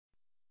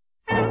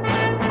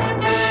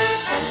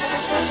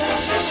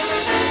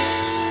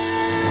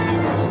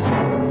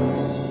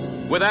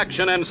With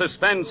action and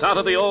suspense out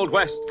of the Old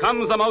West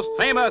comes the most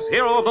famous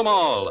hero of them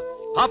all,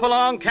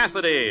 Hopalong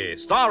Cassidy,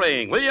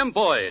 starring William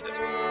Boyd.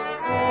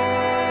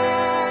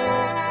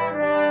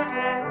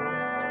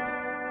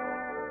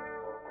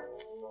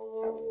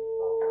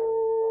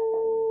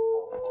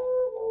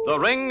 The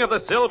ring of the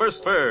silver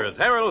spurs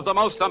heralds the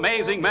most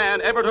amazing man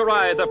ever to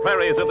ride the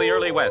prairies of the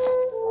early West.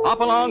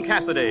 Hopalong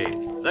Cassidy,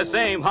 the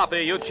same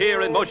Hoppy you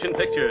cheer in motion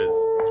pictures,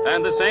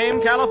 and the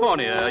same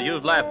California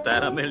you've laughed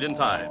at a million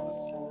times.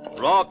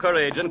 Raw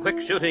courage and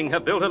quick shooting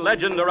have built a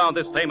legend around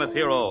this famous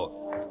hero.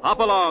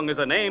 Hopalong is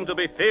a name to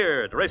be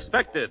feared,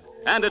 respected,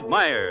 and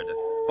admired,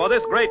 for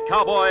this great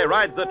cowboy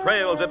rides the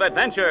trails of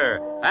adventure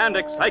and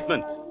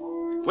excitement.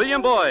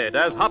 William Boyd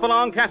as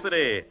Hopalong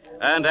Cassidy,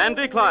 and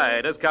Andy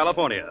Clyde as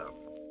California.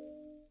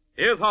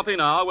 Here's Hoppy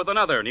now with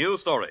another new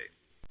story.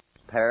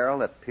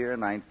 Peril at Pier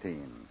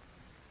 19.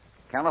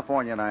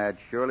 California and I had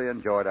surely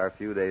enjoyed our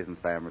few days in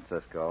San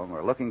Francisco, and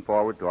we're looking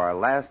forward to our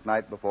last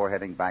night before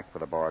heading back for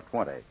the Bar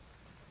 20.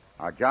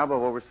 Our job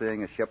of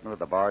overseeing a shipment of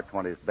the Bar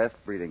 20's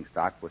best breeding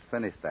stock was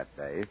finished that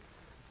day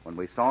when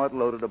we saw it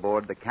loaded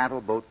aboard the cattle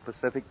boat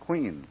Pacific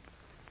Queen.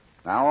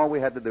 Now all we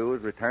had to do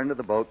was return to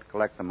the boat to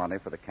collect the money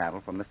for the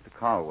cattle from Mr.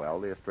 Caldwell,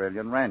 the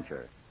Australian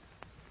rancher.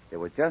 It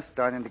was just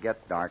starting to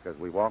get dark as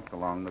we walked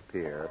along the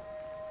pier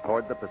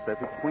toward the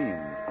Pacific Queen.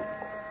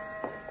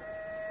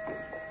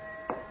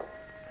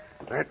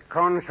 That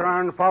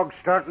concerned fog's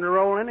starting to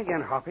roll in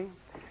again, Hoppy.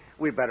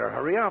 We better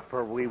hurry up,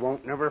 or we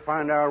won't never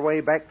find our way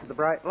back to the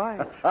bright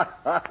light.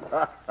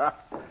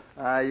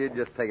 You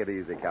just take it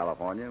easy,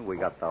 California. We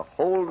got the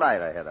whole night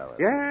ahead of us.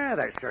 Yeah,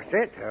 that's just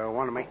it. I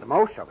want to make the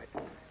most of it.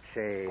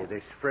 Say,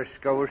 this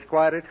Frisco's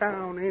quite a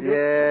town, ain't it?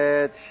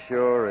 Yeah, it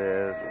sure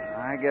is.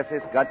 I guess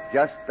it's got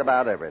just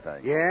about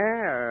everything.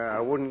 Yeah,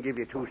 I wouldn't give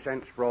you 2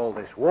 cents for all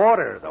this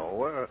water,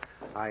 though.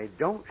 I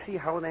don't see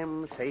how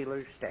them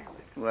sailors stand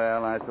it.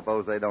 Well, I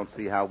suppose they don't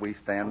see how we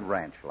stand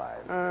ranch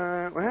life.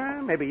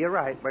 Well, maybe you're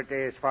right, but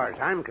as far as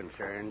I'm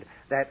concerned,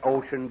 that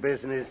ocean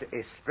business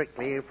is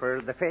strictly for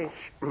the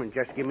fish.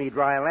 Just give me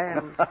dry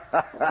land.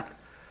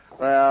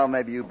 Well,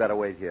 maybe you better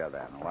wait here,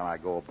 then, while I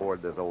go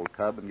aboard this old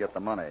tub and get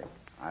the money.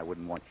 I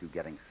wouldn't want you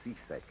getting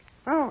seasick.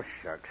 Oh,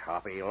 shucks,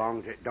 Hoppy. As long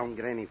as it don't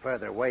get any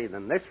further away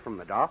than this from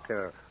the dock,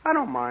 I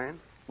don't mind.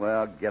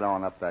 Well, get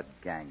on up that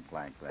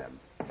gangplank, then.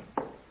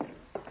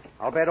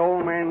 I'll bet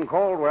old man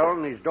Caldwell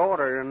and his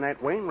daughter and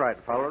that Wainwright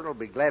feller will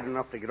be glad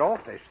enough to get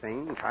off this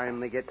thing in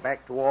time they get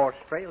back to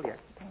Australia.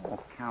 Oh,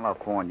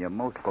 California,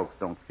 most folks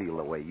don't feel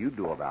the way you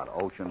do about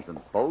oceans and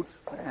boats.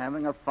 They're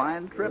having a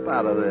fine trip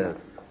out of this.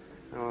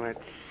 Oh, let's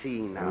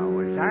see now.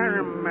 As I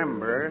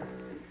remember,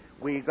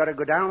 we got to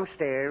go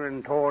downstairs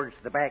and towards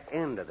the back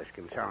end of this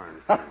concern.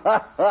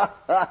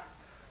 I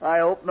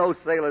hope no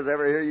sailors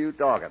ever hear you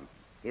talking.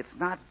 It's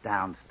not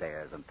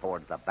downstairs and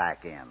towards the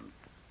back end.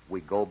 We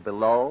go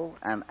below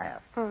and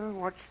aft.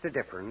 What's the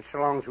difference? So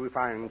long as we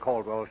find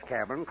Caldwell's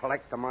cabin,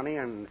 collect the money,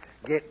 and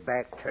get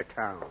back to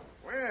town.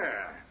 Well,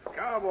 the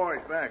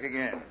cowboy's back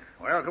again.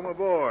 Welcome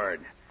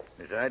aboard.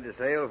 Decide to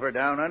sail for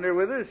down under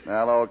with us?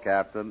 Hello,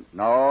 Captain.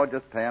 No,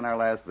 just paying our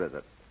last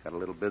visit. Got a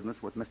little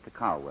business with Mr.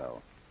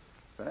 Caldwell.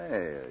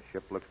 Say, the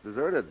ship looks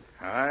deserted.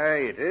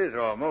 Aye, it is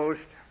almost.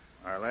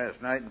 Our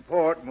last night in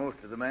port,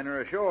 most of the men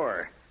are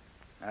ashore.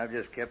 I've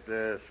just kept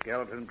a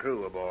skeleton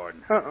crew aboard.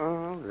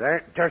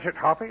 That does it,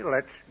 Hoppy.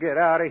 Let's get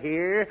out of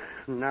here.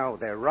 Now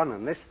they're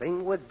running this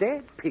thing with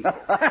dead people.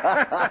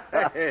 By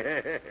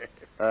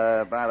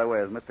the way,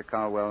 is Mr.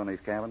 Caldwell in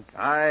his cabin?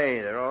 Aye,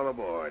 they're all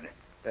aboard.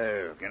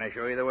 Can I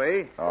show you the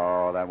way?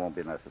 Oh, that won't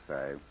be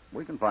necessary.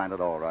 We can find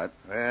it all right.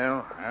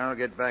 Well, I'll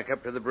get back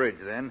up to the bridge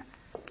then.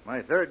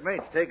 My third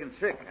mate's taken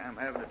sick. I'm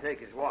having to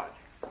take his watch.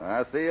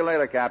 I'll see you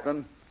later,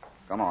 Captain.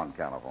 Come on,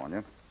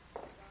 California.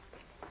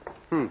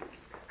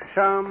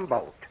 Some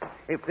boat.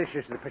 If this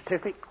is the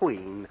Pacific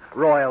Queen,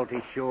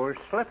 royalty sure's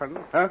slipping.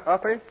 Huh,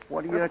 Hoppy?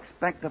 What do you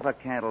expect of a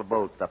cattle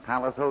boat? The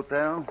Palace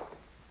Hotel?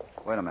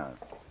 Wait a minute.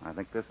 I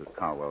think this is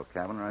Caldwell's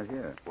cabin right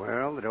here.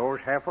 Well, the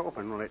door's half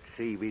open. Let's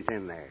see if he's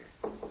in there.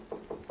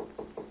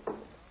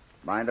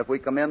 Mind if we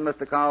come in,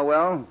 Mr.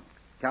 Caldwell?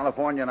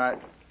 California and I...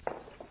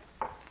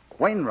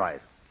 Wainwright,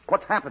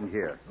 what's happened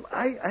here?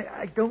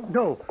 I don't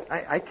know.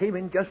 I came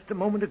in just a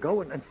moment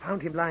ago and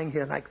found him lying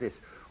here like this.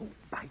 Oh,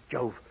 by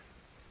Jove.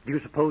 Do you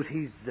suppose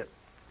he's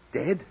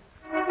dead?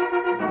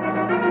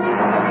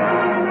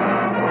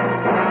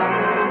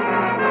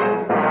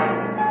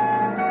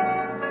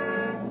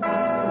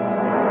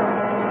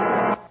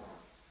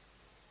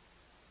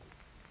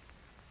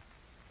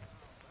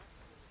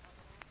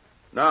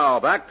 Now,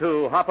 back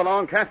to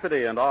Hopalong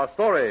Cassidy and our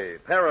story,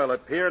 Peril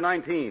at Pier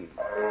 19.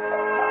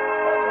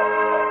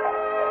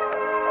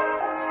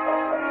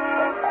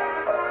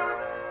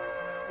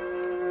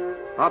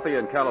 Hoppy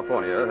and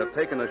California have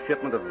taken a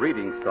shipment of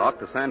breeding stock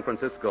to San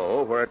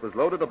Francisco, where it was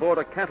loaded aboard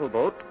a cattle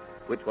boat,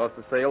 which was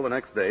to sail the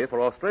next day for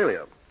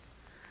Australia.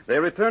 They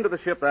returned to the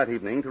ship that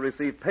evening to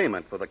receive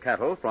payment for the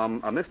cattle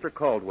from a Mr.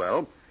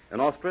 Caldwell, an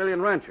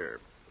Australian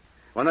rancher.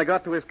 When they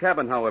got to his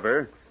cabin,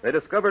 however, they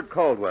discovered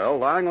Caldwell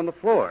lying on the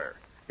floor,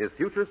 his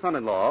future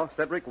son-in-law,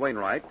 Cedric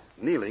Wainwright,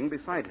 kneeling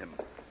beside him.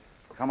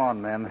 Come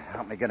on, men.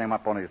 Help me get him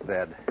up on his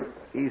bed.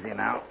 Easy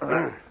now.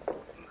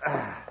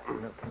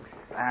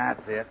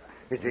 That's it.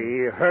 Is he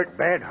hurt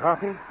bad,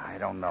 Hoppy? I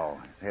don't know.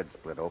 His head's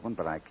split open,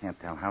 but I can't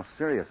tell how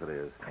serious it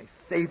is. I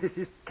say, this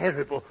is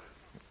terrible.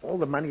 All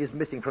the money is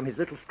missing from his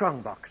little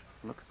strongbox.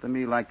 Looks to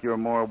me like you're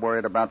more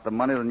worried about the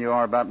money than you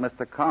are about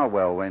Mr.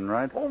 Caldwell,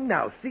 Wainwright. Oh,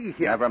 now, see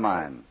here. Never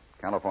mind.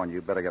 California,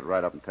 you better get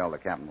right up and tell the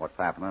captain what's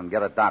happening and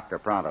get a doctor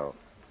pronto.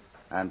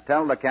 And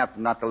tell the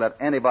captain not to let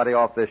anybody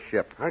off this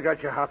ship. I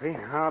got you, Hoppy.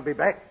 I'll be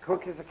back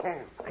quick as I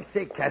can. I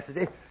say,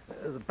 Cassidy,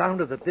 the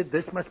bounder that did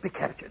this must be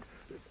captured.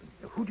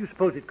 Who do you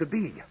suppose it could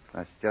be?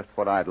 That's just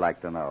what I'd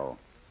like to know.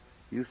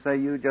 You say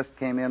you just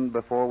came in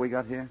before we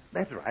got here?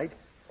 That's right.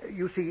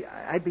 You see,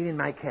 I'd been in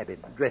my cabin,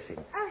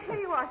 dressing. Oh, here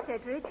you are,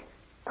 Cedric.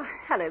 Oh,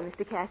 hello,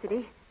 Mr.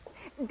 Cassidy.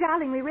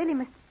 Darling, we really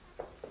must...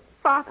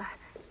 Father,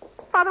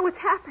 what's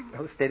happened?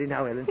 Oh, steady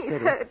now, Ellen, He's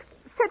steady. hurt.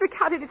 Cedric,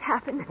 how did it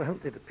happen? Well,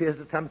 it appears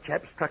that some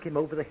chap struck him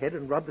over the head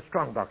and robbed the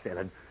strongbox,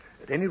 Ellen.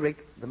 At any rate,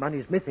 the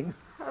money's missing.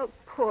 Oh,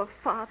 poor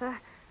Father.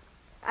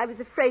 I was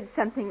afraid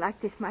something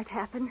like this might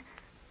happen.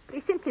 He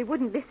simply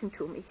wouldn't listen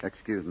to me.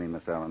 Excuse me,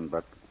 Miss Ellen,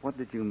 but what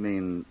did you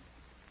mean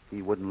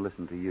he wouldn't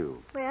listen to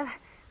you? Well,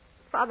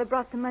 Father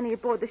brought the money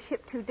aboard the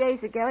ship 2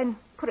 days ago and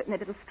put it in a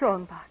little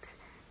strongbox.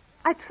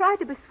 I tried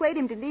to persuade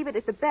him to leave it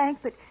at the bank,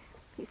 but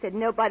he said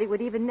nobody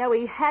would even know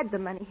he had the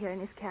money here in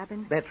his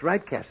cabin. That's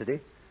right, Cassidy.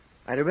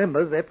 I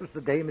remember that was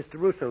the day Mr.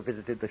 Russo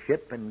visited the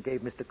ship and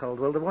gave Mr.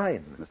 Caldwell the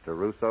wine. Mr.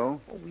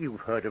 Russo? Oh,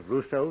 you've heard of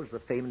Russo's, the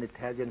famous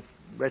Italian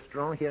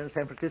restaurant here in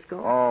San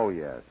Francisco? Oh,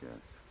 yes.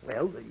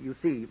 Well, you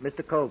see,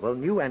 Mr. Caldwell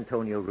knew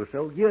Antonio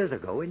Russo years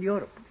ago in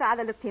Europe.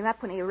 Father looked him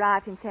up when he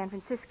arrived in San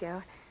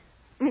Francisco.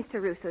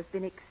 Mr. Russo's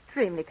been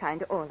extremely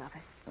kind to all of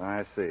us.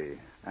 I see.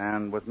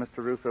 And was Mr.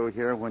 Russo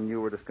here when you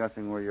were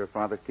discussing where your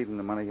father's keeping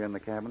the money here in the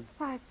cabin?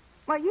 Why,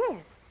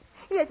 yes.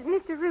 Yes,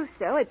 Mr.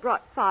 Russo had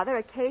brought Father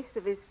a case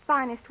of his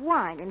finest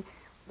wine, and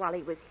while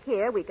he was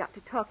here, we got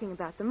to talking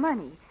about the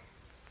money.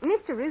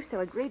 Mr. Russo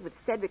agreed with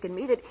Cedric and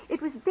me that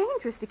it was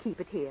dangerous to keep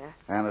it here.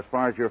 And as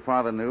far as your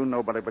father knew,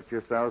 nobody but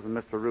yourselves and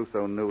Mr.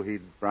 Russo knew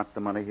he'd brought the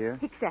money here?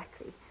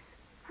 Exactly.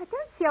 I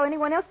don't see how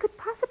anyone else could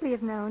possibly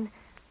have known.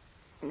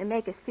 And to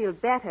make us feel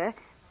better,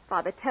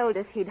 Father told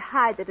us he'd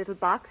hide the little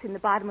box in the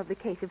bottom of the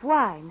case of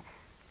wine.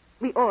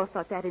 We all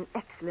thought that an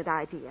excellent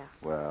idea.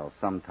 Well,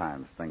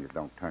 sometimes things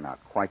don't turn out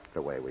quite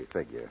the way we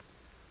figure.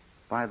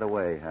 By the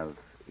way, have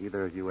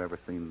either of you ever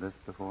seen this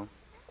before?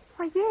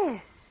 Why,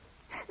 yes.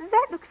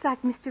 That looks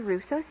like Mr.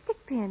 Russo's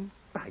stick pin.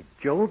 By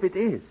Jove, it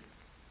is.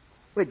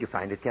 Where'd you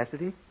find it,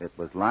 Cassidy? It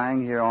was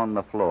lying here on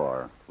the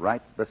floor,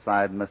 right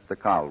beside Mr.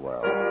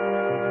 Caldwell.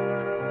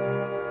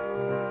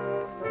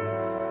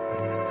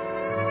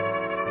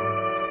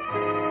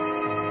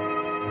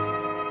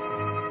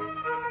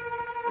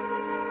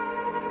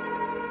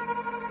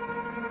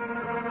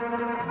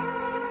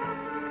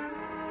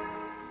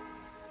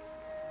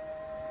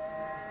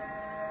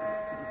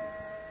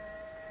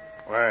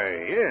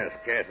 Why, yes,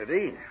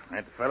 Cassidy.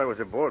 That fellow was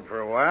aboard for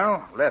a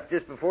while. Left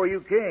just before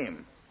you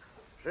came.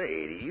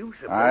 Say, do you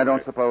suppose... I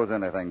don't suppose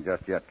anything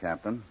just yet,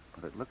 Captain.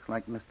 But it looks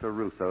like Mr.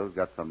 Russo's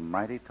got some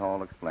mighty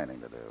tall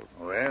explaining to do.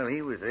 Well,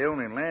 he was the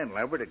only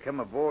landlubber to come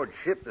aboard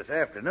ship this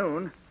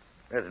afternoon.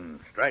 Doesn't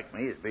strike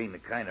me as being the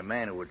kind of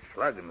man who would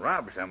slug and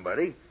rob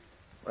somebody.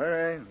 But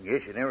I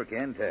guess you never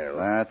can tell.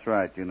 That's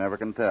right. You never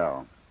can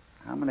tell.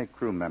 How many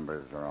crew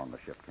members are on the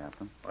ship,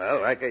 Captain? Well,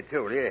 like I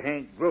told you,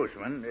 Hank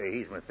Grossman,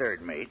 he's my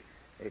third mate,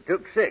 he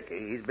took sick.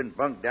 He's been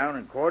bunked down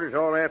in quarters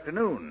all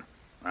afternoon.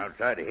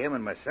 Outside of him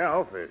and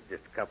myself, there's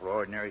just a couple of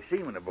ordinary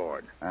seamen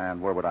aboard.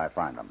 And where would I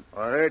find them?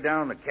 Well, they're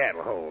down in the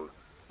cattle hold.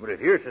 But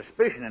if you're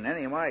suspicioning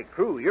any of my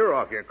crew, you're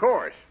off your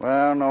course.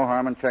 Well, no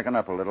harm in checking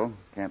up a little.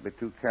 Can't be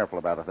too careful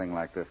about a thing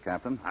like this,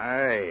 Captain.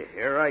 Aye,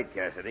 you're right,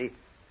 Cassidy.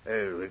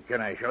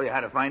 Can I show you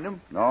how to find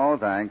them? No,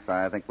 thanks.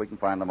 I think we can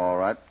find them all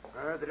right.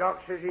 The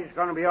doc says he's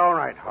going to be all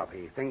right,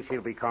 Hoppy. Thinks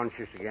he'll be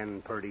conscious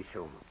again pretty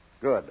soon.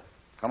 Good.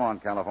 Come on,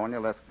 California.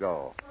 Let's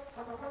go.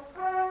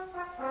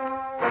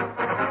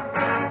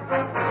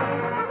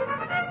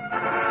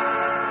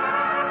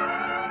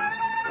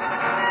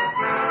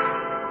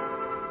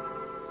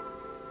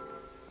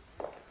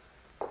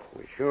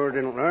 We sure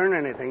didn't learn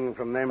anything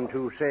from them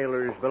two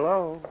sailors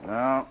below.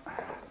 Well,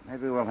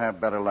 maybe we'll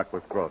have better luck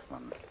with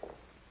Grossman.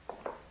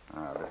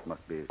 This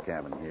must be his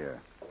cabin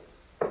here.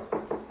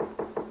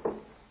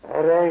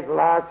 It ain't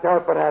locked.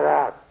 Open it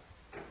up.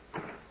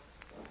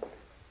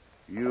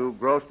 You,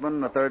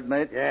 Grossman, the third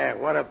mate? Yeah,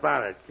 what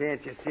about it?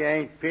 Can't you see I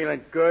ain't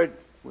feeling good?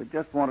 We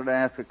just wanted to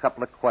ask a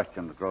couple of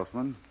questions,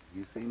 Grossman.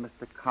 You see,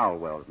 Mr.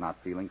 Caldwell's not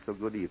feeling so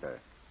good either.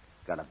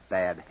 Got a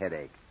bad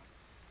headache.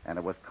 And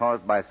it was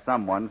caused by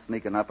someone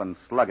sneaking up and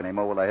slugging him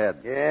over the head.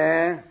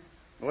 Yeah?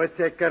 What's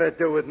that got to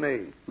do with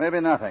me? Maybe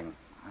nothing.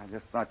 I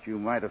just thought you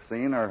might have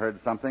seen or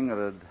heard something that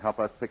would help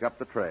us pick up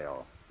the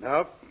trail.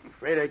 Nope.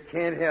 Afraid I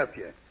can't help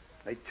you.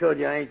 I told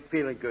you I ain't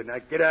feeling good. Now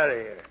get out of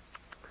here.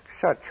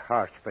 Such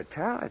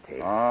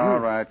hospitality. All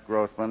right,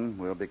 Grossman.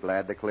 We'll be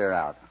glad to clear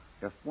out.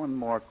 Just one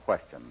more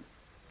question.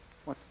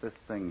 What's this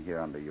thing here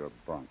under your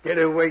bunk? Get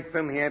away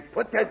from here.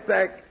 Put that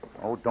back.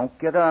 Oh, don't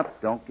get up.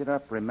 Don't get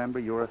up. Remember,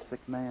 you're a sick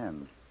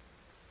man.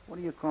 What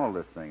do you call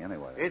this thing,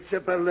 anyway? It's a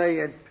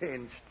belaying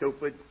pin,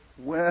 stupid.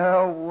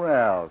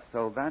 Well,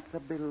 so that's a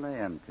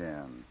belaying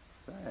pin.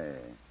 Say,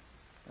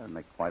 that'd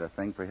make quite a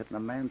thing for hitting a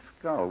man's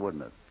skull,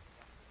 wouldn't it?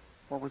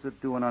 What was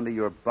it doing under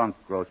your bunk,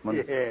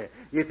 Grossman? Yeah,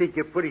 you think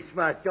you're pretty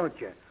smart, don't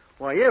you?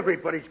 Why,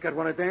 everybody's got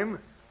one of them.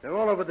 They're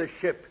all over the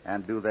ship.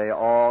 And do they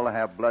all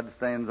have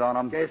bloodstains on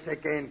them? Guess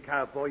again,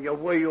 cowboy. You're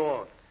way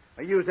off.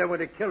 I use that one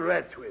to kill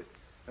rats with.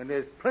 And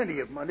there's plenty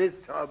of them on this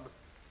tub.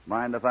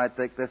 Mind if I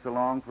take this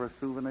along for a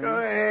souvenir? Go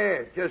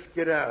ahead. Just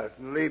get out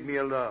and leave me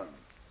alone.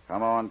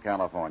 Come on,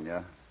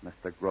 California.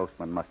 Mr.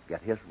 Grossman must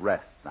get his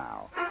rest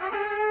now.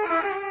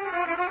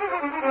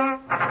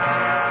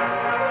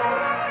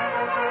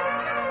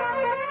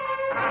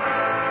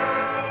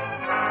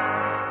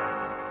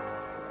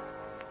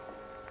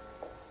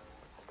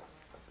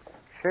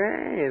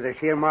 Say, this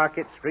here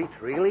Market Street's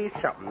really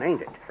something,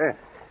 ain't it?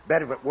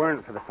 Bet if it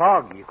weren't for the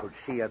fog, you could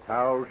see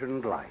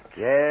 1,000 lights.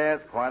 Yeah,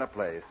 it's quite a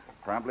place.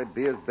 Probably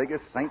be as big as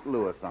St.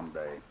 Louis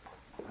someday.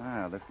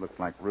 Ah, this looks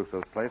like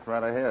Russo's place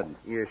right ahead.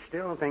 You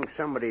still think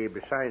somebody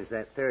besides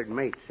that third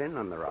mate's in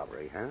on the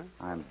robbery, huh?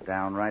 I'm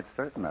downright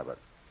certain of it.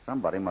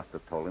 Somebody must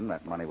have told him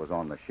that money was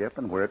on the ship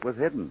and where it was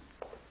hidden.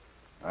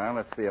 Well,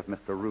 let's see if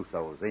Mr.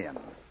 Russo's in.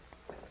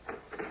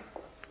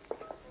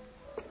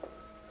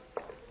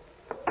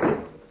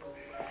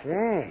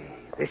 Say,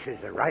 this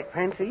is a right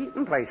fancy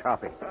eating place,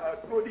 Hoppy.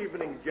 Good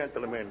evening,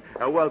 gentlemen.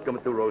 Welcome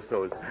to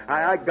Russo's.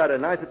 I got a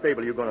nice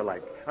table you're going to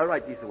like. All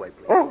right, this away,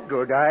 please. Oh,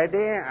 good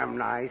idea. I'm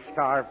nigh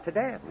starved to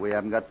death. We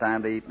haven't got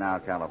time to eat now,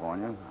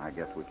 California. I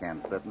guess we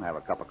can sit and have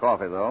a cup of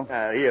coffee, though.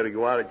 Here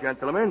you are,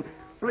 gentlemen.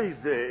 Please,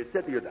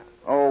 settle you down.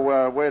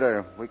 Oh,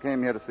 waiter, we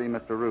came here to see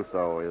Mr.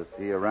 Russo. Is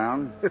he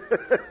around?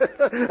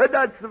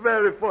 That's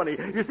very funny.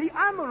 You see,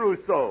 I'm a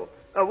Russo.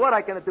 What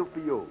I can do for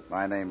you?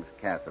 My name's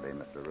Cassidy,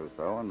 Mr.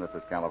 Russo, and this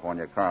is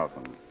California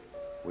Carlson.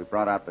 We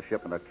brought out the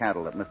shipment of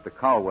cattle that Mr.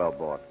 Caldwell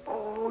bought.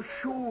 Oh,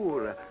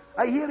 sure.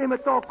 I hear him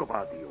talk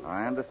about you.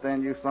 I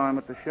understand you saw him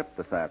at the ship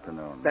this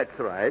afternoon. That's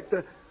right.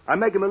 I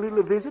make him a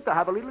little visit to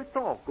have a little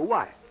talk.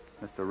 Why?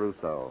 Mr.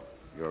 Russo,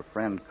 your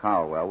friend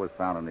Caldwell was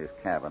found in his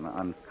cabin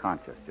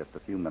unconscious just a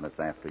few minutes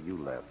after you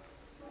left.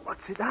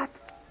 What's that?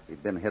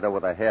 He'd been hit over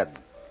the head.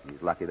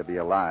 He's lucky to be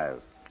alive.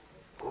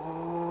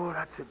 Oh,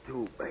 that's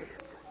too bad.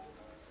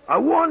 I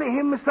warned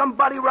him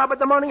somebody robbed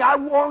the money. I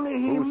warned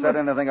him. Who said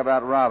anything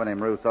about robbing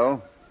him,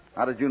 Russo?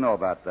 How did you know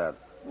about that?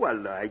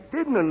 Well, I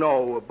didn't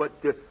know, but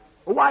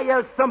why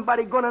else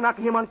somebody gonna knock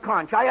him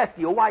unconscious? I ask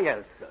you, why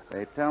else?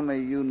 They tell me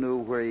you knew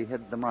where he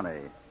hid the money.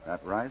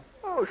 That right?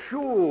 Oh,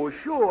 sure.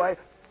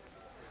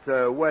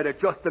 So, wait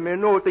just a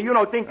minute. You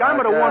don't think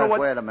I'm the one who...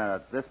 Wait a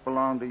minute. This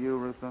belonged to you,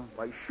 Russo?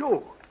 Why,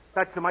 sure.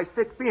 That's my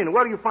stick pin.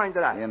 Where do you find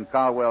that? In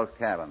Caldwell's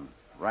cabin,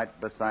 right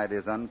beside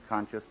his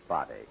unconscious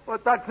body.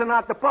 But that's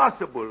not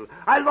possible.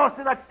 I lost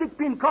that stick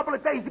pin a couple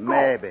of days ago.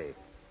 Maybe.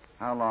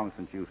 How long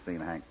since you've seen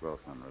Hank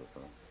Grossman,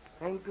 Russo?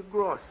 Hank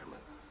Grossman.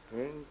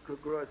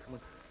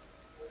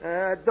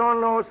 Don't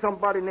know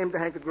somebody named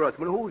Hank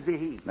Grossman. Who's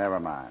he? Never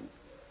mind.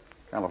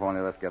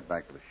 California, let's get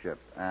back to the ship.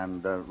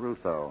 And,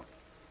 Russo,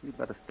 you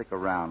better stick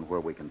around where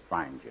we can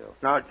find you.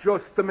 Now,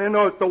 just a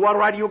minute. What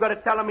right you got to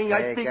tell me?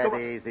 Take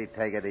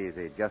it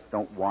easy. Just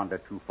don't wander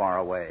too far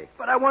away.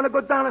 But I want to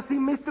go down and see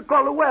Mr.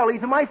 Caldwell.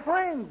 He's my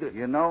friend.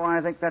 You know, I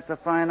think that's a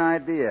fine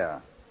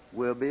idea.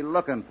 We'll be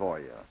looking for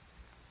you.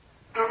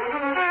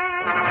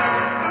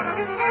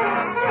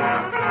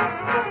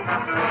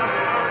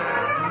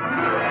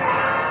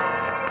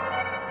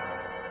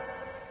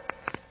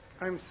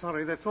 I'm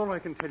sorry, that's all I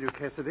can tell you,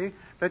 Cassidy.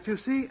 But you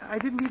see, I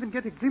didn't even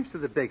get a glimpse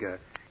of the beggar.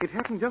 It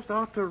happened just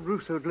after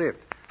Russo had left.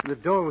 The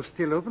door was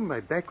still open, my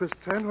back was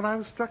turned when I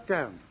was struck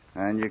down.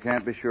 And you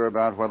can't be sure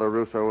about whether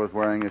Russo was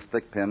wearing a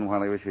stick pin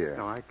while he was here?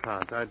 No, I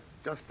can't. I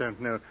just don't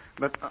know.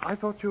 But I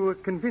thought you were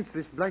convinced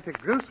this blighter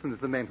Grossman is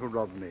the man who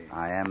robbed me.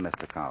 I am,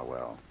 Mr.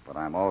 Caldwell. But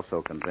I'm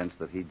also convinced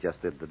that he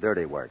just did the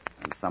dirty work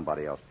and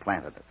somebody else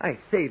planted it. I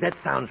say, that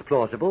sounds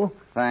plausible.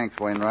 Thanks,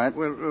 Wainwright.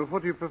 Well,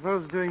 what do you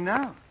propose doing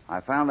now? I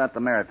found that the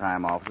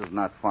maritime office is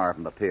not far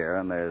from the pier,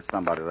 and there's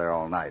somebody there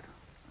all night.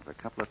 There's a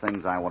couple of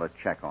things I want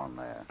to check on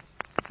there.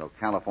 So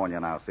California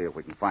and I'll see if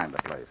we can find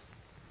the place.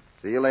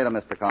 See you later,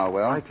 Mr.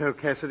 Caldwell. Righto,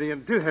 Cassidy,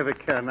 and do have a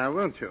care now,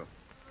 won't you?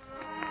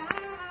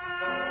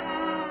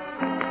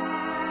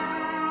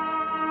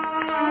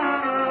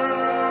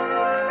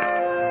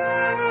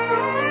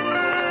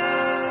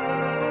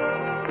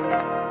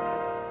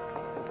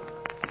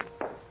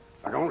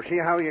 I don't see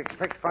how you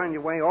expect to find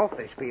your way off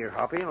this pier,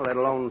 Hoppy, let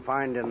alone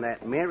finding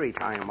that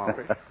maritime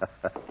office.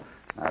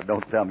 Now,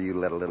 don't tell me you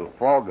let a little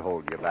fog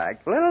hold you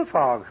back. Little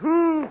fog?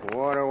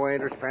 What a way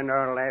to spend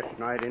our last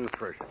night in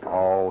prison.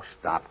 Oh,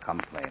 stop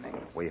complaining.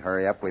 If we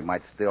hurry up, we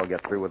might still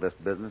get through with this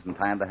business in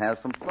time to have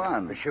some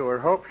fun. I sure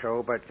hope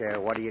so, but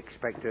what do you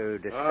expect to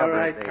discover? All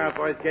right,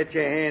 cowboys, get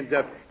your hands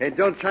up. And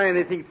don't try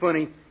anything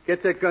funny.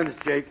 Get their guns,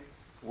 Jake.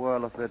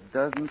 Well, if it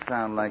doesn't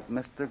sound like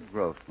Mr.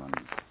 Grossman.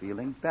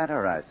 Feeling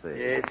better, I see.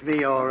 It's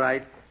me, all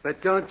right.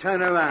 But don't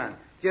turn around.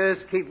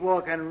 Just keep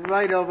walking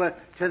right over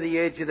to the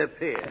edge of the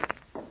pier.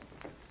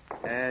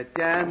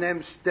 Down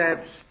them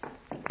steps.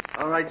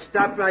 All right,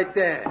 stop right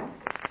there.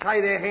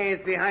 Tie their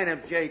hands behind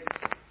them, Jake.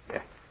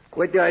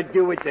 What do I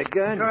do with the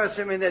gun? Toss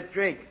them in the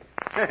drink.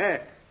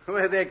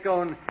 Where they're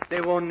going,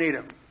 they won't need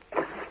them.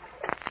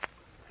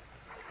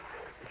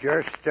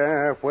 Just,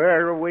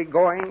 where are we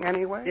going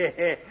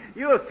anyway?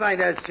 You'll find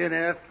out soon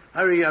enough.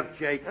 Hurry up,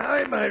 Jake.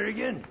 Hi,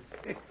 Myrigan.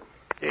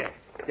 Yeah,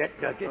 that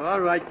does it.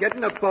 All right, get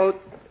in the boat.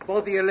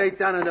 Both of you lay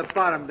down on the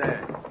bottom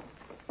there.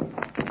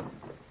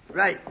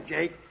 Right,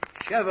 Jake.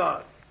 Shove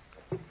off.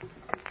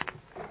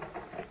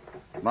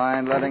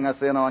 Mind letting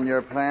us in on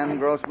your plan,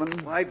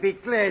 Grossman? Why, be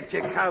glad,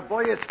 you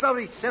cowboy. It's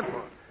very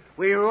simple.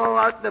 We row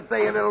out in the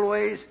bay a little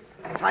ways,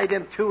 tie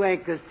them 2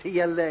 anchors to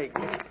your leg,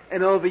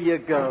 and over you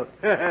go.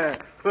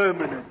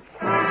 Permanent.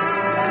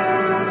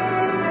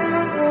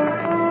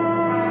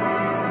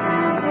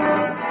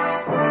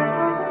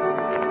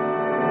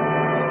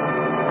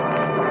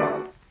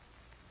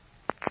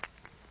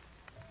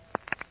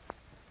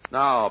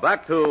 Now,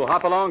 back to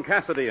Hopalong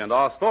Cassidy and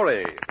our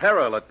story,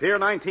 Peril at Pier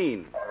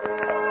 19.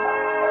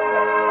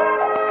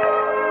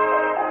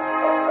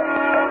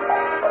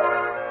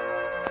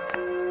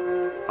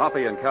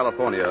 Hoppy in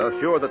California,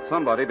 sure that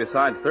somebody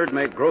besides third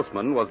mate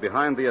Grossman was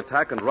behind the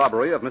attack and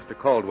robbery of Mr.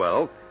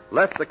 Caldwell,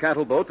 left the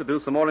cattle boat to do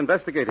some more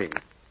investigating.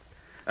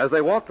 As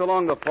they walked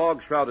along the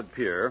fog-shrouded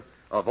pier,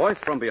 a voice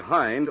from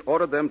behind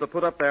ordered them to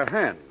put up their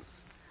hands.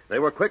 They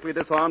were quickly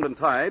disarmed and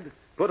tied,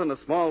 put in a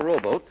small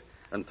rowboat,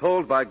 and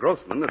told by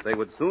Grossman that they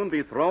would soon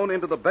be thrown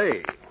into the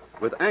bay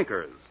with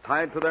anchors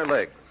tied to their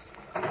legs.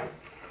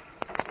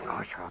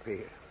 Gosh,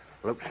 Hoppy,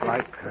 looks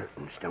like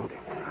curtains, don't it?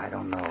 I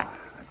don't know.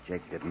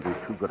 Jake didn't do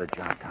too good a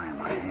job tying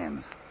my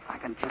hands. I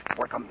can just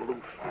work them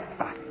loose.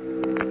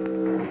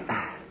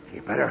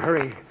 You better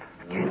hurry.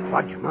 I can't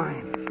budge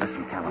mine.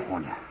 Listen,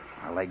 California,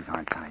 our legs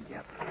aren't tied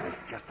yet. There's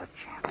just a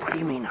chance. What do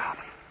you mean,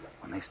 Hoppy?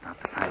 When they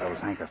stop to tie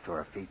those anchors to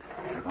our feet,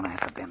 they're going to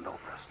have to bend over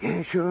us.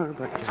 Yeah, sure,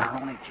 but... It's our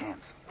only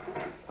chance.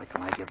 Wait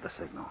till I give the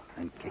signal,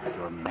 then kick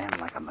your man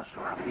like a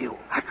Missouri mule.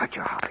 I got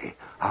you, Hoppy.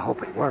 I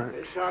hope it works.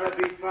 This ought to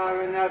be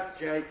far enough,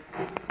 Jake.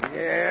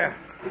 Yeah.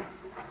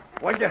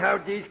 Wonder how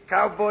these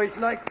cowboys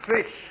like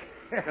fish.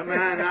 Come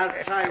on, I'll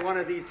tie one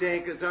of these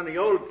anchors on the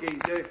old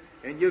geezer,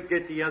 and you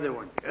get the other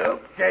one.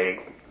 Okay.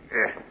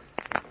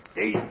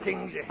 These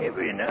things are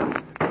heavy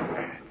enough.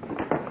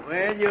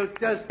 Well, you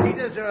dust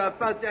eaters are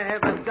about to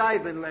have a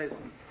diving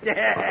lesson.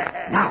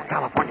 Now,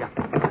 California.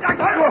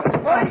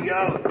 What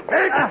you?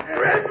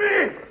 Grab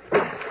me!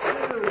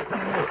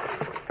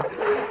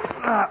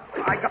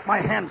 I got my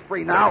hands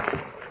free now.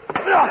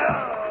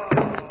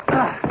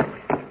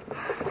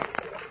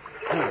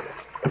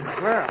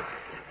 Well,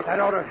 that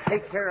ought to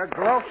take care of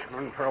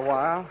Grossman for a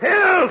while.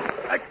 Help!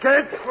 I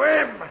can't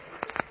swim.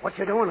 What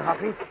you doing,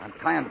 Hoppy? I'm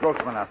tying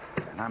Grossman up,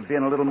 and I'm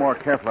being a little more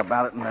careful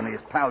about it than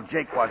his pal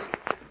Jake was.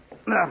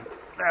 There,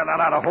 that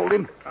ought to hold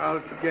him.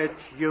 I'll get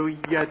you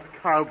yet,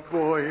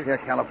 cowboy. Here,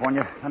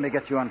 California, let me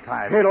get you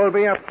untied. It'll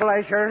be a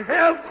pleasure.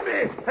 Help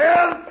me!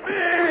 Help me!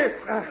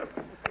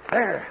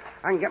 There,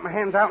 I can get my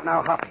hands out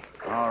now, Hoppy.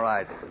 All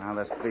right, now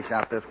let's fish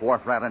out this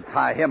wharf rat and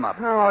tie him up.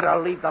 I ought to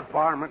leave the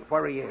varmint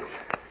where he is.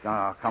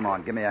 Oh, come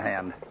on, give me a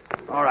hand.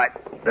 All right.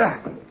 There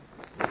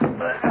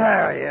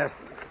he is.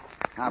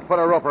 Now put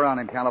a rope around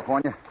him,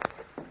 California.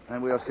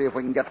 And we'll see if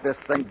we can get this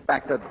thing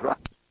back to dry.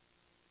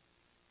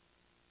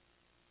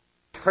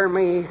 For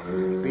me,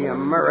 it'd be a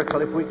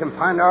miracle if we can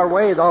find our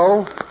way,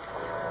 though.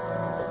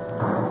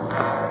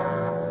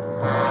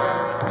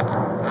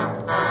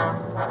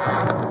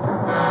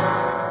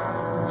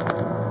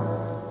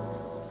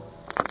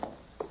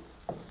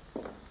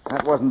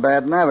 That wasn't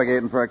bad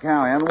navigating for a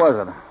cowhand, was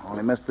it?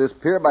 Only missed this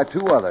pier by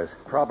 2 others.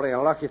 Probably a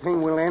lucky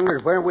thing we'll end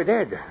is where we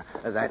did.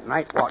 That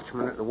night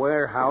watchman at the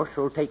warehouse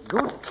will take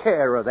good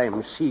care of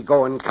them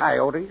seagoing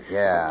coyotes.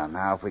 Yeah,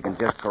 now if we can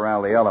just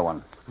corral the other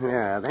one.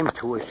 Yeah, them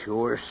 2 are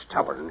sure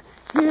stubborn.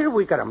 Here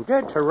we got 'em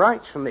dead to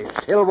rights, and they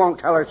still won't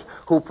tell us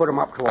who put 'em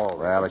up to all that.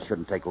 Well, it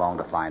shouldn't take long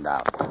to find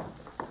out.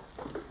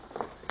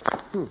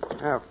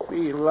 I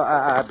feel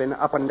I've been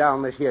up and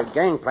down this here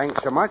gangplank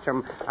so much,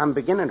 I'm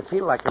beginning to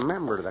feel like a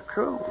member of the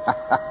crew.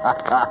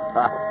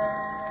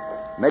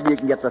 Maybe you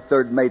can get the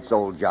third mate's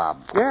old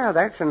job. Yeah,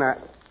 that's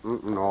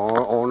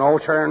no,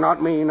 sir,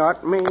 not me.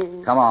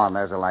 Come on,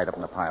 there's a light up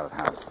in the pilot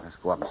house. Let's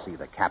go up and see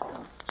the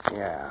captain.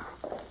 Yeah,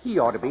 he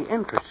ought to be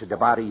interested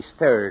about his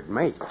third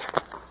mate.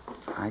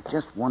 I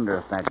just wonder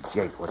if that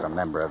Jake was a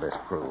member of this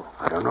crew.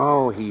 I don't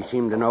know. He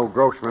seemed to know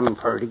Grossman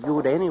pretty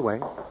good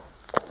anyway.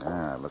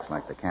 Looks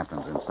like the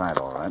captain's inside,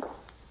 all right.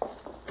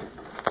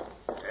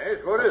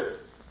 Yes, what is it?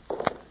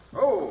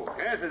 Oh,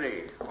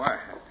 Cassidy. Why,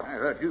 I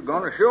thought you'd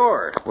gone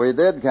ashore. We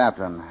did,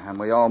 Captain, and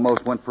we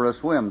almost went for a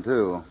swim,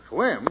 too.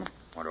 Swim?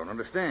 I don't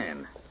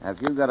understand. Have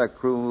you got a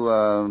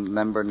crew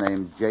member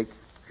named Jake?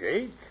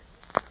 Jake?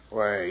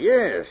 Why,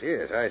 yes.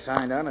 I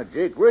signed on a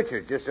Jake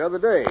Richards just the other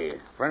day.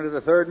 Friend of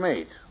the third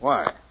mate.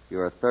 Why?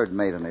 Your third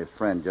mate and his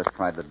friend just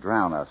tried to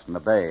drown us in the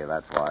bay,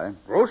 that's why.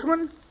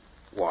 Grossman?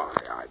 Why,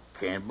 I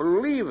can't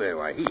believe it.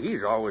 Why,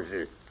 he's always...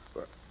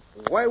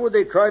 Why would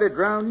they try to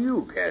drown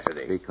you,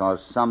 Cassidy?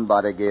 Because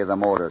somebody gave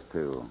them orders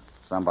to.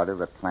 Somebody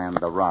that planned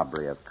the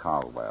robbery of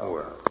Caldwell.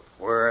 Well,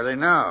 where are they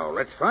now?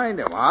 Let's find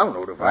them. I'll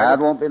notify That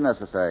them. won't be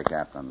necessary,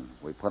 Captain.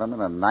 We put them in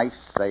a nice,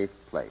 safe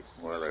place.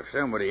 Well, if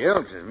somebody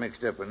else is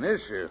mixed up in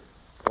this,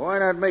 why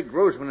not make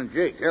Grossman and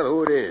Jake tell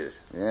who it is?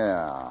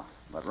 Yeah,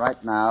 but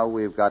right now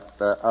we've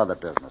got other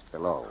business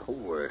below.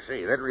 Oh,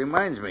 say, that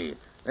reminds me.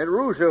 That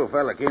Russo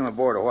fella came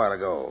aboard a while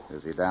ago.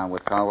 Is he down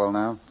with Caldwell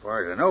now? As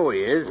far as I know,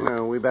 he is.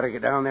 We better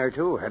get down there,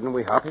 too, hadn't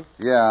we, Hoppy?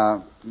 Yeah.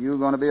 You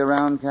going to be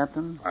around,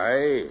 Captain?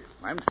 Aye,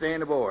 I'm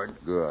staying aboard.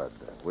 Good.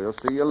 We'll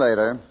see you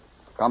later.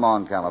 Come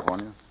on,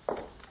 California.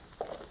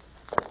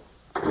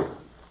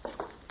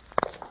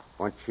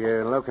 What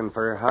you looking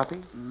for,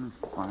 Hoppy?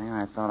 Funny,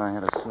 I thought I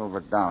had a silver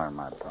dollar in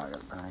my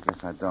pocket, but I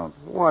guess I don't.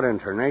 What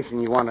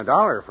internation you want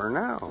 $1 for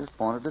now? Just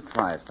wanted to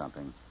try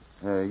something.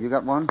 You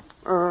got one?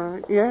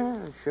 Yeah,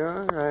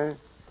 sure.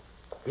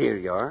 Here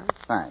you are.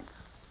 Thanks.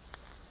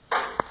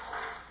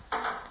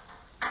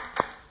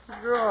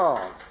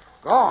 Oh,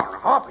 gone,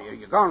 Hoppy. Are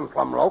you gone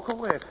plumb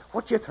local?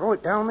 What you throw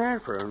it down there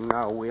for?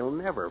 Now, we'll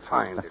never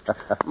find it.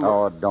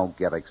 Oh, don't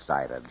get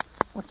excited.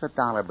 What's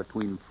 $1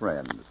 between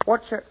friends?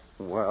 What's it?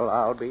 Well,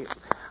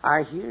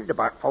 I heard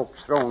about folks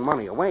throwing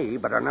money away,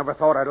 but I never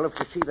thought I'd live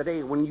to see the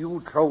day when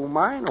you throw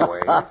mine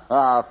away.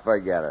 Oh,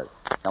 forget it.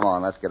 Come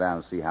on, let's get down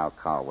and see how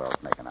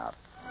Caldwell's making out.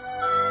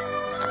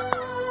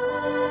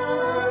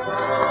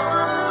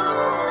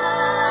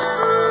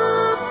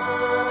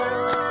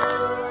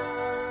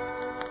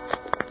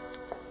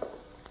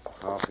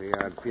 Hoppy,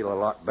 I'd feel a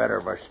lot better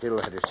if I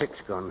still had a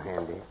 6-gun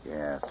handy.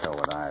 Yeah, so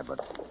would I, but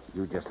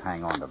you just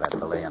hang on to that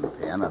belaying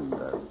pin and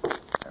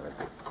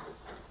everything.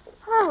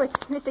 Oh, it's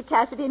Mr.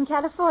 Cassidy in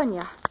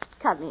California.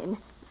 Come in.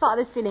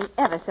 Father's feeling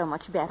ever so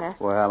much better.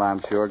 Well,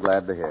 I'm sure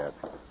glad to hear it.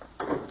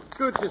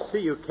 Good to see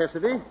you,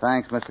 Cassidy.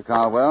 Thanks, Mr.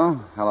 Caldwell.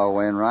 Hello,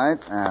 Wainwright.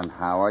 And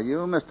how are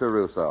you, Mr.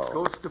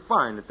 Russo? Just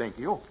fine, thank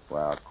you.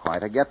 Well,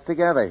 quite a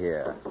get-together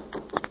here.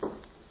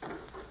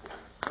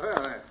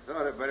 Well, I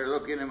thought I'd better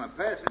look into my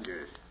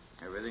passengers.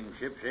 Everything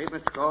shipshape,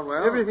 Mr.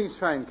 Caldwell? Everything's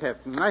fine,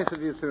 Captain. Nice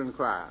of you to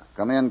inquire.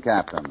 Come in,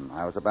 Captain.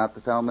 I was about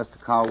to tell Mr.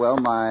 Caldwell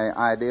my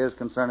ideas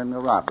concerning the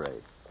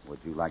robbery. Would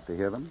you like to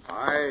hear them?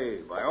 Aye,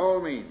 by all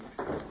means.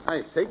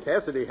 I say,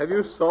 Cassidy, have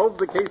you solved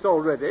the case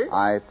already?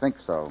 I think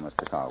so,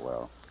 Mr.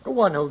 Caldwell. Go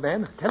on, old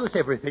man. Tell us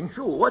everything.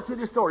 Sure, what's in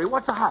the story?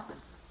 What's happened?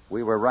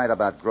 We were right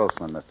about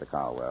Grossman, Mr.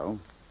 Caldwell.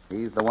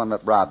 He's the one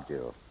that robbed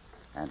you.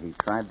 And he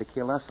tried to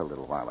kill us a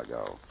little while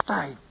ago.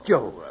 By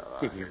Joe.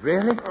 Did he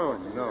really? Oh,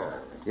 no.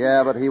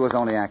 Yeah, but he was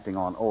only acting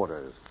on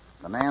orders.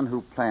 The man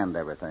who planned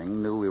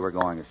everything knew we were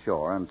going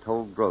ashore and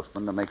told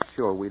Grossman to make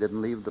sure we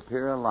didn't leave the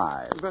pier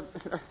alive. But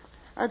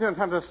I don't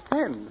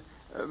understand.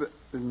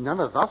 None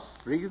of us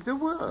breathed a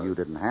word. You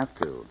didn't have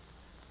to.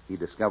 He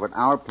discovered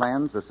our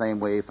plans the same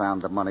way he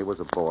found the money was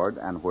aboard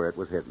and where it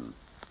was hidden.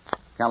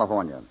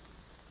 California,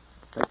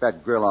 take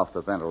that grill off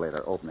the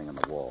ventilator opening in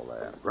the wall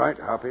there. Right,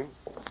 Hoppy.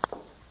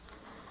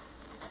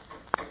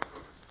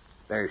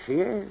 There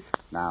she is.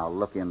 Now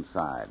look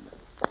inside.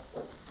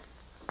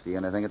 See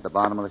anything at the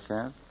bottom of the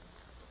shaft?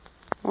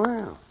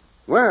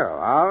 Well,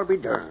 I'll be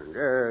darned.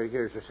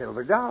 Here's a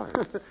silver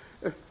dollar.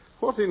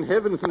 What in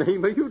heaven's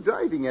name are you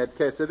driving at,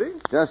 Cassidy?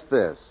 Just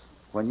this.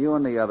 When you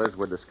and the others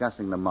were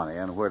discussing the money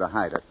and where to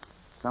hide it,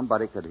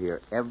 somebody could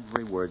hear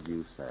every word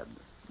you said.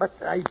 But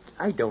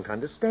I don't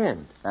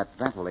understand. That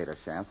ventilator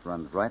shaft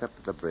runs right up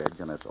to the bridge,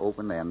 and its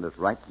open end is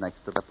right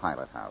next to the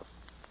pilot house.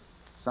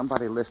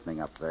 Somebody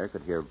listening up there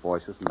could hear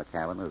voices in the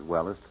cabin as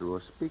well as through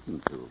a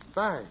speaking tube.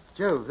 By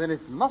Jove, then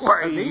it must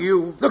Why, be...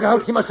 you... Look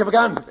out. He must have a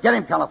gun. Get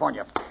him,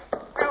 California.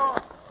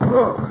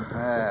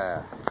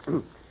 Oh.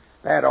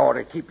 That ought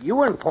to keep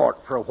you in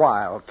port for a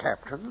while,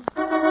 Captain.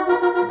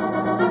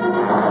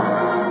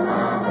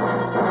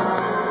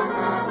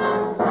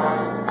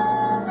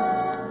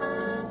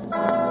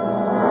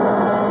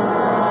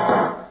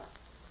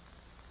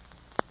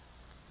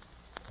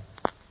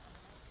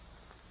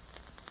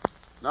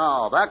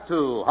 Now, back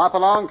to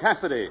Hopalong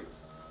Cassidy.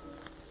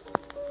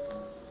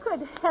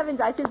 Good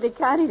heavens, I simply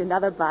can't eat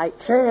another bite.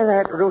 Say,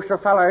 that Rooster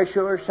fella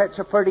sure sets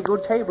a pretty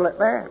good table at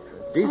that.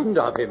 Decent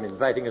of him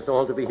inviting us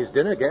all to be his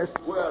dinner guests.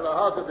 Well,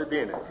 how's the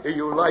dinner?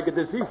 You like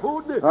the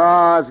seafood?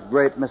 Oh, it's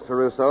great, Mr.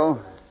 Russo.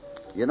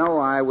 You know,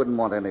 I wouldn't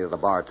want any of the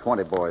Bar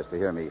 20 boys to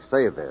hear me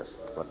say this,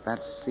 but that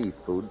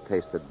seafood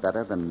tasted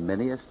better than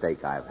many a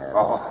steak I've had.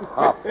 Oh,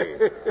 Hoppy.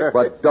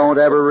 But don't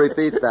ever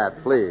repeat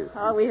that, please.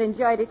 Oh, we've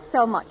enjoyed it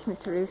so much,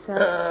 Mr. Russo.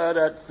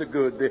 That's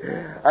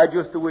good. I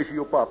just wish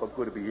your papa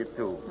could be here,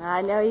 too.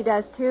 I know he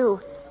does, too.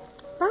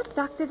 But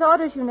doctor's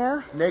orders, you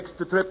know. Next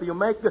trip you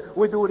make,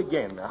 we do it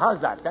again.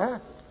 How's that, huh?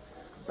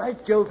 By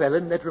Jove,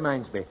 Ellen, that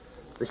reminds me.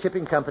 The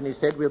shipping company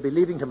said we'll be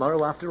leaving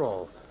tomorrow after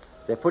all.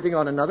 They're putting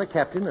on another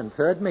captain and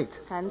third mate.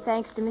 And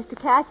thanks to Mr.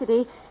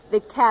 Cassidy, the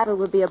cattle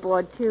will be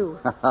aboard, too.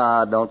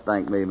 Don't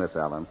thank me, Miss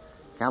Ellen.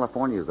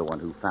 California's the one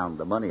who found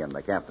the money in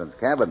the captain's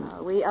cabin.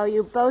 We owe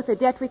you both a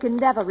debt we can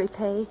never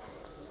repay.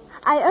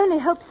 I only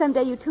hope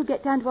someday you two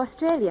get down to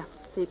Australia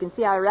so you can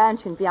see our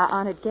ranch and be our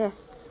honored guests.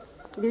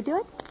 Will you do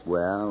it?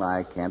 Well,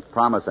 I can't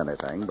promise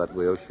anything, but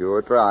we'll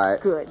sure try.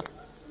 Good.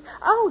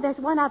 Oh, there's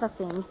one other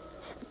thing.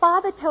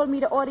 Father told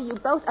me to order you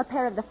both a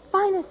pair of the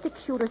finest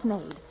six-shooters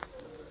made.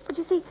 But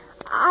you see,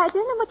 I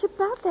don't know much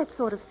about that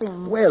sort of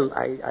thing. Well,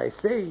 I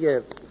say,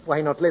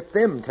 why not let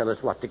them tell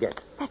us what to get?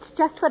 That's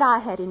just what I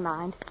had in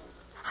mind.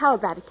 How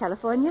about it,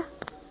 California?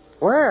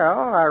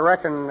 Well, I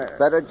reckon...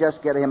 Better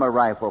just get him a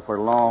rifle for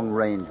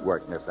long-range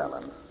work, Miss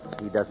Ellen.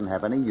 He doesn't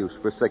have any use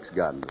for 6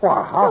 guns.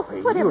 Why, Hoppy,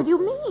 Well, whatever do you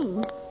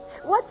mean?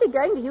 What's he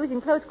going to use in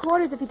close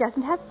quarters if he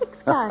doesn't have 6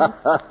 guns?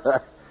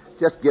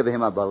 Just give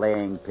him a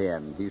belaying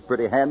pin. He's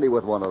pretty handy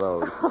with one of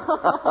those.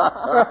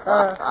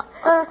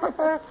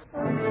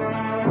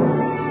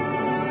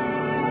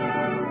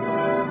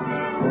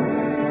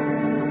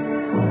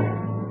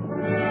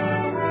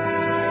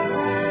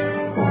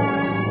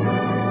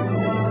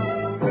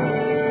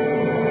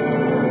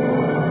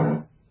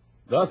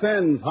 Thus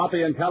ends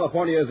Hoppy and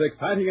California's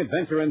exciting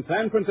adventure in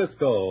San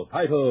Francisco,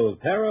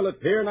 titled Peril at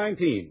Pier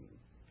 19.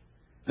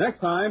 Next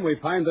time, we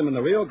find them in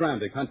the Rio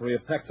Grande country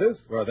of Texas,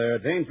 where their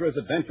dangerous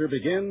adventure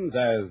begins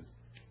as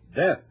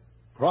death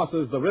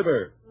crosses the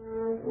river.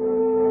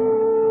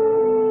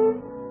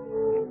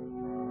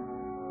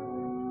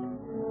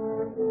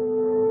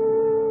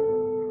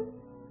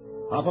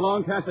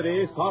 Hopalong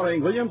Cassidy,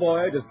 starring William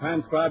Boyd, is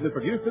transcribed and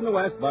produced in the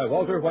West by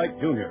Walter White,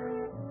 Jr.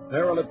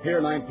 Peril at Pier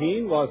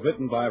 19 was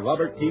written by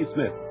Robert T.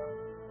 Smith.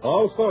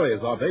 All stories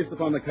are based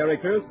upon the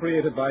characters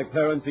created by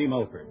Clarence E.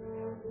 Mulford.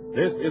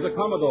 This is a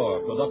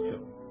Commodore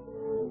production.